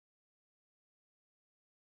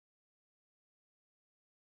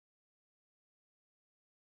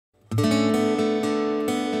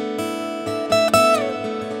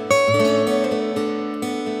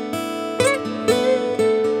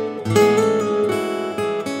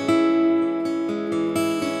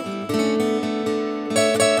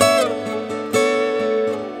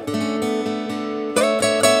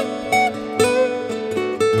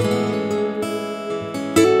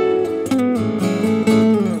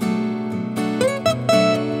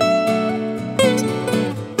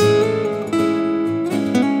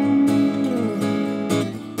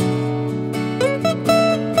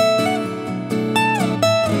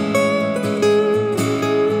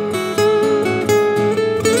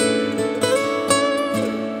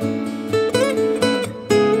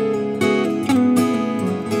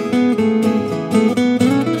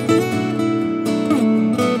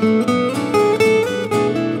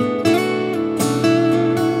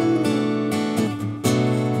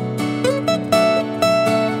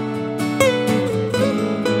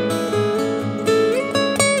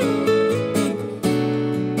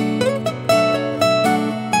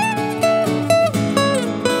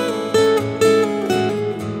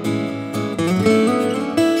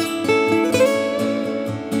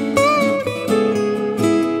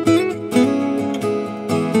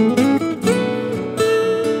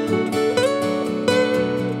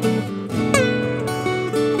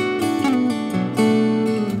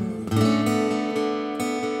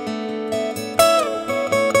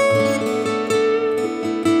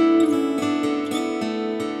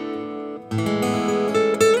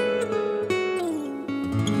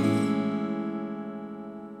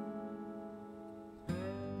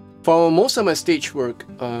For most of my stage work,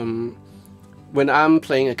 when I'm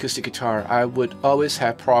playing acoustic guitar, I would always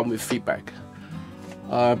have problem with feedback.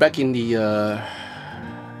 Back in the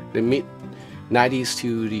mid 90s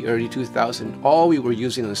to the early 2000s, all we were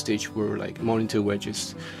using on stage were like monitor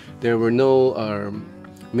wedges. There were no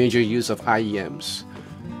major use of IEMs,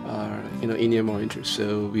 in-ear monitors.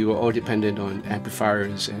 So we were all dependent on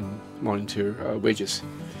amplifiers and monitor wedges.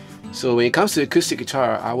 So when it comes to acoustic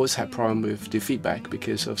guitar, I always had problem with the feedback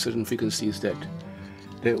because of certain frequencies that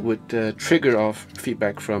would trigger off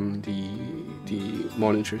feedback from the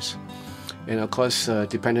monitors, and of course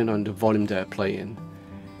depending on the volume that I play in.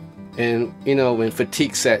 And when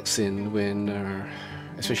fatigue sets in, when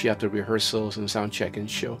especially after rehearsals and sound check and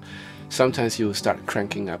show, sometimes you will start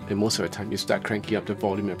cranking up, and most of the time you start cranking up the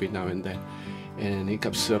volume every now and then, and it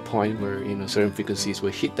comes to a point where certain frequencies will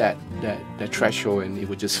hit that threshold, and it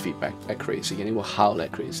will just feedback like crazy, and it will howl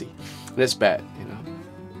like crazy. That's bad.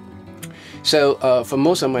 So for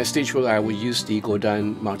most of my stage work, I will use the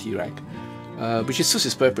Godin multi-rack, which suits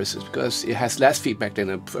its purposes because it has less feedback than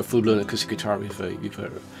a full-blown acoustic guitar with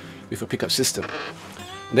a pickup system.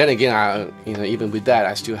 Then again, even with that,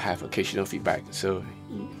 I still have occasional feedback. So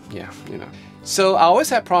yeah, So I always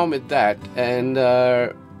had problem with that, and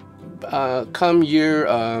come year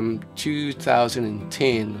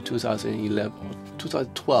 2010 or 2011 or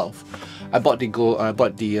 2012, I bought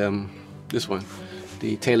this one,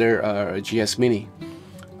 the Taylor GS Mini,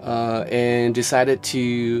 and decided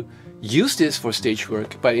to use this for stage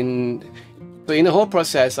work. But in the whole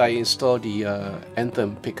process, I installed the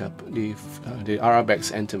Anthem pickup, the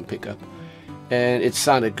RRBX Anthem pickup, and it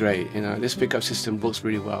sounded great. This pickup system works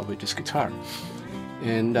really well with this guitar.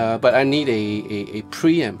 And but I need a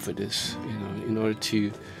preamp for this, in order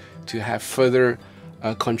to have further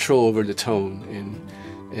control over the tone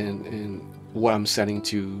and what I'm setting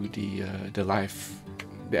to the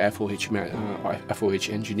FOH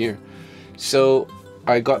engineer. So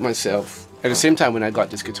I got myself, at the same time when I got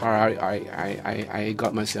this guitar, I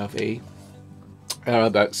got myself a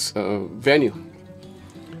RRBX Venue,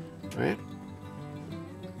 right?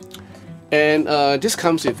 And this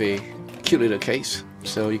comes with a cute little case,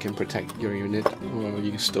 so you can protect your unit, or you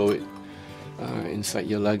can store it inside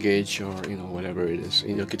your luggage, or whatever it is,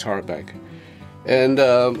 in your guitar bag. And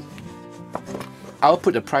I'll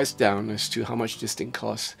put the price down as to how much this thing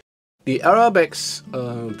costs. The RRBX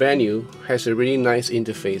Venue has a really nice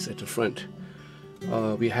interface at the front.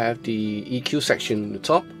 We have the EQ section at the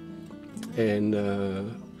top, and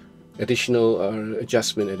additional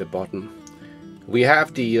adjustment at the bottom. We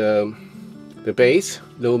have the bass,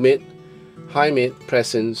 low mid, high mid,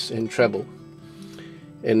 presence, and treble.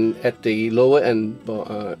 And at the lower end,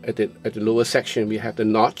 at the lower section, we have the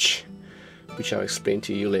notch, which I'll explain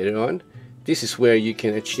to you later on. This is where you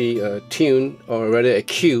can actually tune, or rather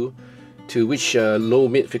EQ, to which low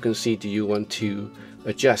mid frequency do you want to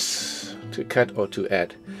adjust, to cut or to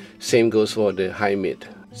add. Same goes for the high mid.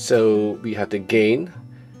 So we have the gain,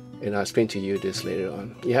 and I'll explain to you this later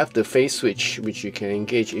on. You have the phase switch, which you can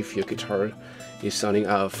engage if your guitar is sounding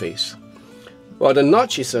out of phase. Well, the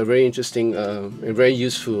notch is a very interesting and very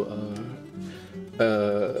useful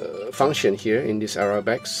function here in this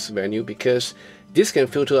RRBX Venue, because this can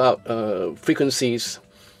filter out frequencies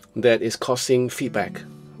that is causing feedback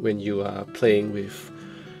when you are playing with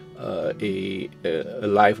a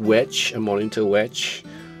live wedge, a monitor wedge,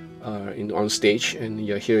 on stage, and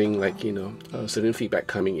you're hearing certain feedback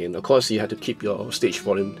coming in. Of course, you have to keep your stage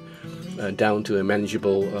volume down to a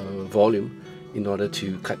manageable volume in order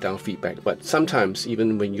to cut down feedback. But sometimes,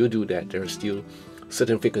 even when you do that, there are still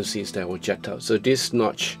certain frequencies that will jet out. So this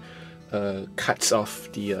notch cuts off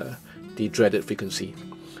the dreaded frequency.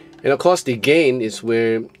 And of course, the gain is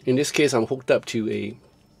where, in this case, I'm hooked up to a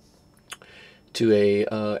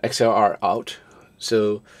XLR out.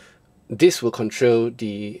 So this will control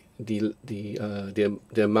the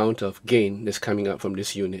amount of gain that's coming out from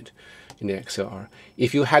this unit in the XLR.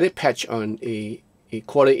 If you had it patched on a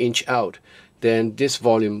 1/4 inch out, then this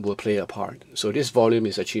volume will play a part. So this volume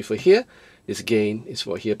is actually for here, this gain is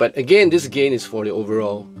for here. But again, this gain is for the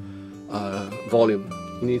overall volume.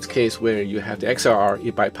 In this case, where you have the XLR,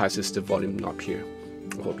 it bypasses the volume knob here.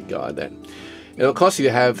 I hope you got that. And of course,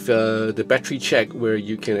 you have the battery check, where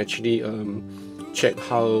you can actually check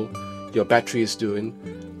how your battery is doing.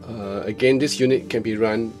 Again, this unit can be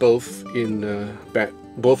run both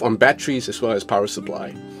on batteries as well as power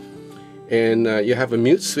supply. And you have a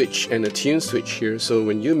mute switch and a tune switch here. So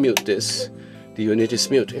when you mute this, the unit is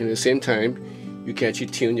mute, and at the same time, you can actually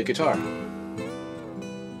tune your guitar.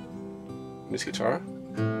 This guitar,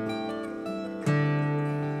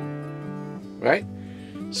 right?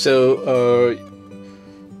 So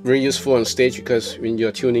very useful on stage because when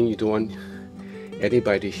you're tuning, you don't want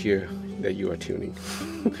anybody to hear that you are tuning.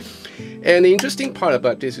 And the interesting part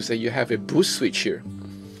about this is that you have a boost switch here.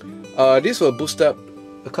 This will boost up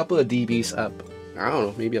a couple of dBs up. I don't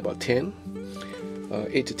know, maybe about 10,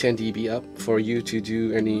 8 to 10 dB up for you to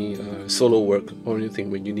do any solo work or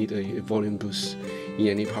anything when you need a volume boost in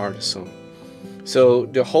any part of the song. So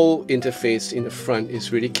the whole interface in the front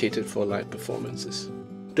is really catered for live performances.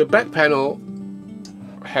 The back panel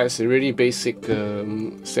has a really basic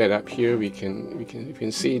setup here. You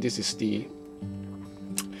can see this is the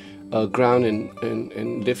ground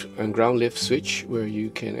and ground lift switch, where you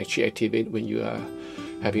can actually activate when you are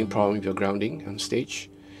having a problem with your grounding on stage.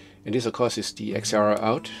 And this of course is the XLR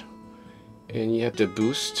out, and you have the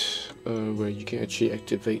boost where you can actually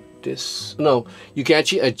activate this. No, you can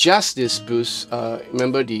actually adjust this boost.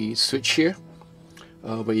 Remember the switch here,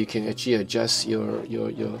 where you can actually adjust your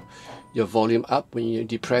volume up. When you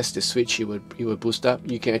depress the switch, it will boost up.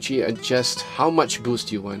 You can actually adjust how much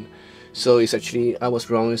boost you want. So it's actually, I was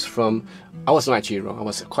wrong, I was not actually wrong, I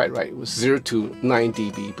was quite right. It was 0 to 9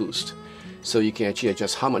 dB boost. So you can actually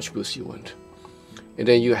adjust how much boost you want. And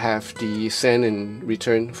then you have the send and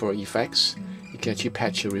return for effects. You can actually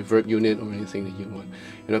patch a reverb unit or anything that you want.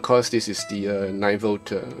 And of course this is the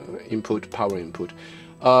 9-volt input, power input.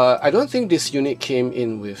 I don't think this unit came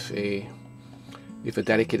in with a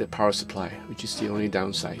dedicated power supply, which is the only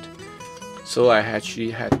downside. So I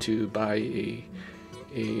actually had to buy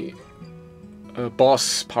a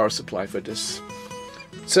Boss power supply for this.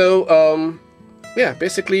 So yeah,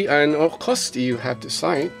 basically, and of course you have the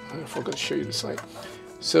side. I forgot to show you the side.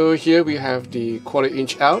 So here we have the 1/4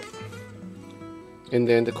 inch out and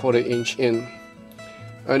then the 1/4 inch in.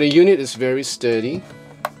 The unit is very sturdy.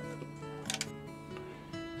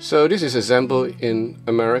 So this is assembled in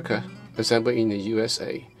America, assembled in the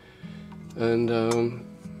USA, and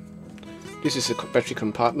this is a battery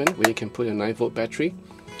compartment where you can put a 9-volt battery.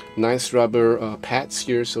 Nice rubber pads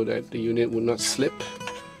here so that the unit will not slip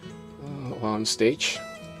while on stage.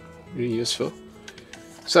 Really useful.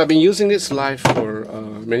 So I've been using this live for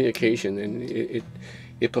many occasions, and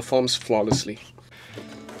it performs flawlessly.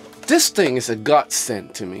 This thing is a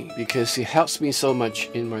godsend to me because it helps me so much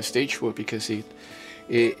in my stage work, because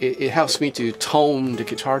it helps me to tone the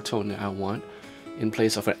guitar tone that I want in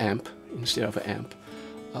place of an amp, instead of an amp.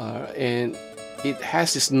 And it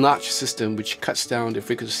has this notch system which cuts down the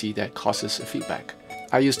frequency that causes a feedback.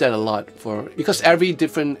 I use that a lot because every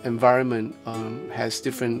different environment has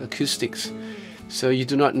different acoustics, so you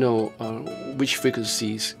do not know which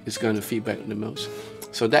frequencies is going to feedback the most.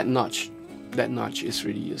 So that notch is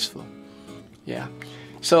really useful. Yeah.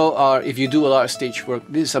 So if you do a lot of stage work,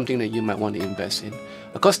 this is something that you might want to invest in.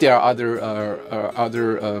 Of course, there are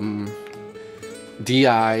other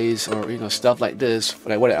DIs or stuff like this,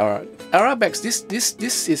 like what are RRBX.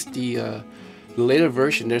 This is the later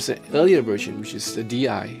version. There's an earlier version which is the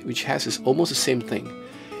DI, which has almost the same thing,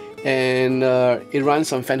 and it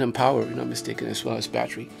runs on phantom power, if I'm not mistaken, as well as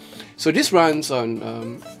battery. So this runs on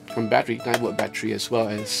battery, 9-volt battery, as well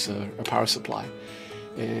as a power supply.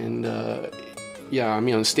 And yeah, I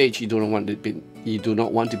mean, on stage you do not want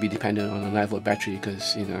to be dependent on a 9-volt battery,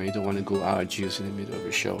 because you don't want to go out of juice in the middle of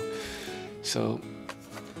a show. So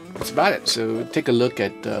that's about it. So take a look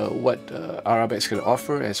at what RRBX can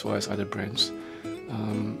offer, as well as other brands.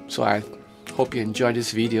 So I hope you enjoyed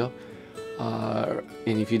this video,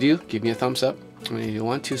 and if you do, give me a thumbs up, and if you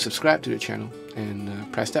want to, subscribe to the channel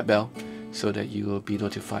and press that bell so that you will be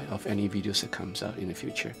notified of any videos that comes out in the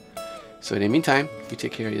future. So in the meantime, you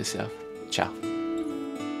take care of yourself. Ciao.